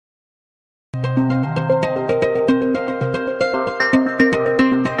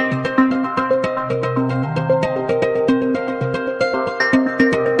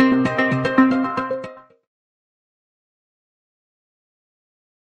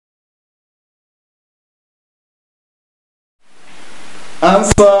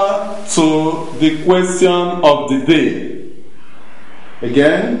Answer to the question of the day.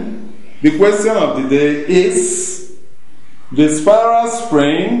 Again, the question of the day is: the spiral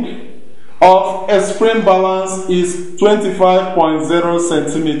spring of a spring balance is 25.0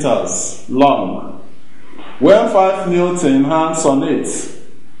 centimeters long. When 5 Newton hangs on it,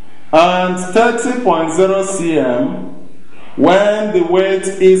 and 30.0 cm when the weight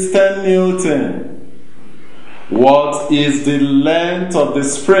is 10 Newton. What is the length of the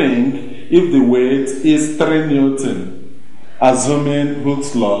spring if the weight is 3 Newton, assuming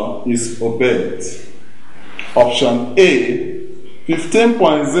Hooke's law is obeyed? Option A,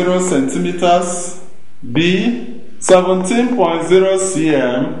 15.0 centimeters, B, 17.0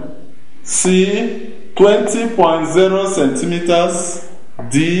 cm, C, 20.0 centimeters,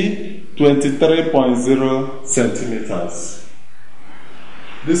 D, 23.0 centimeters.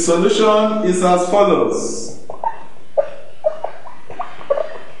 The solution is as follows.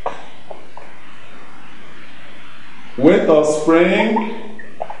 Weight of spring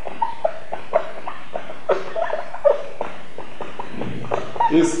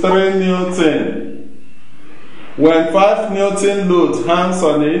is 3 Newton. When 5 Newton load hangs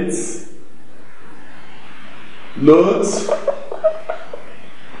on it, load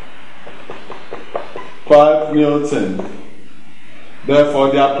 5 Newton. Therefore,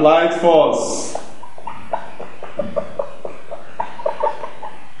 the applied force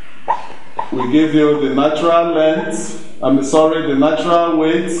will give you the natural length, the natural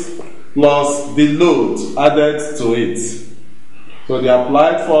weight plus the load added to it. So the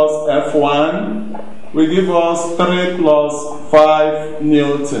applied force F1 will give us 3 plus 5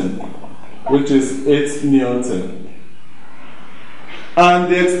 Newton, which is 8 Newton.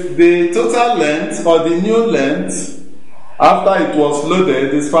 And the total length, or the new length, after it was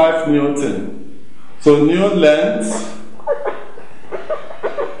loaded, is 5 Newton. So new length,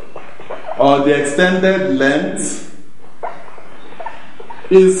 or the extended length,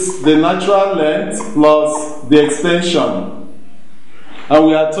 is the natural length plus the extension. And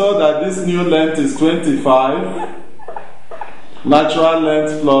we are told that this new length is 25, natural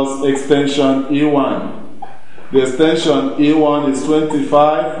length plus extension E1. The extension E1 is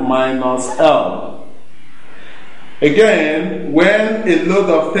 25 minus L. Again, when a load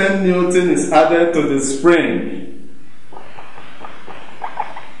of 10 Newton is added to the spring,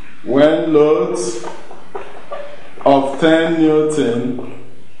 when load of 10 Newton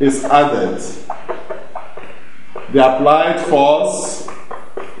is added, the applied force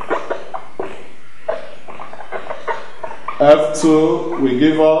F2 will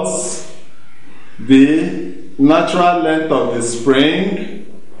give us the natural length of the spring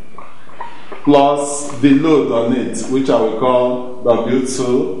plus the load on it, which I will call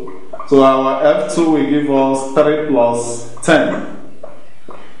W2. So our F2 will give us 3 plus 10.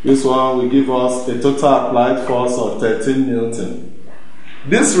 This one will give us a total applied force of 13 Newton.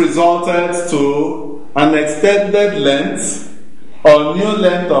 This resulted to an extended length, or new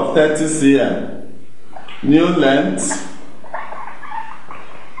length of 30 cm. New length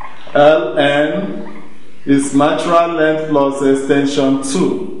Ln is natural length plus extension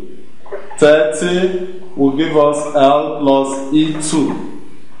 2. 30 will give us L plus E2.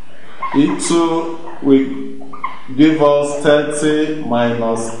 E2 will give us 30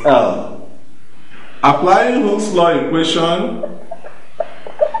 minus L. Applying Hooke's law equation,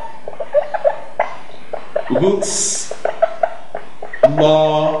 Hooke's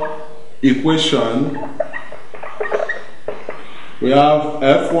law equation, we have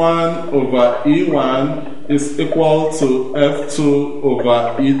F1 over E1 is equal to F2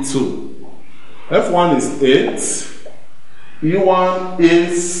 over E2. F1 is 8, E1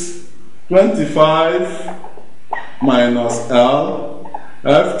 is 25 minus L,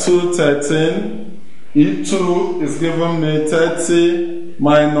 F2 13, E2 is given me 30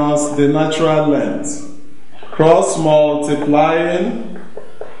 minus the natural length. Cross multiplying,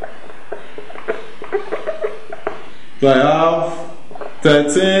 so I have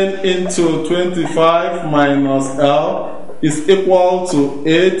 13 into 25 minus L is equal to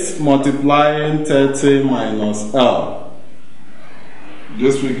 8 multiplying 30 minus L.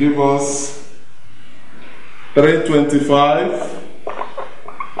 This will give us 325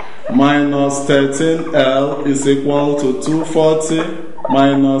 minus 13L is equal to 240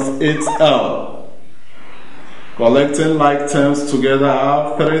 minus 8L. Collecting like terms together, I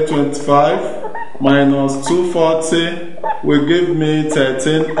have 325 minus 240 will give me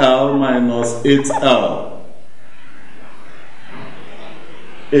 13L minus 8L.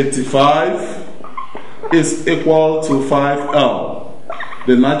 85 is equal to 5L.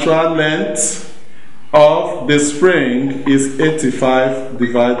 The natural length of the spring is 85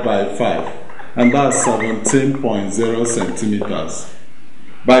 divided by 5, and that's 17.0 centimeters.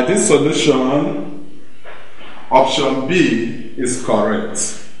 By this solution, option B is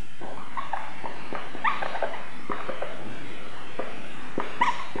correct.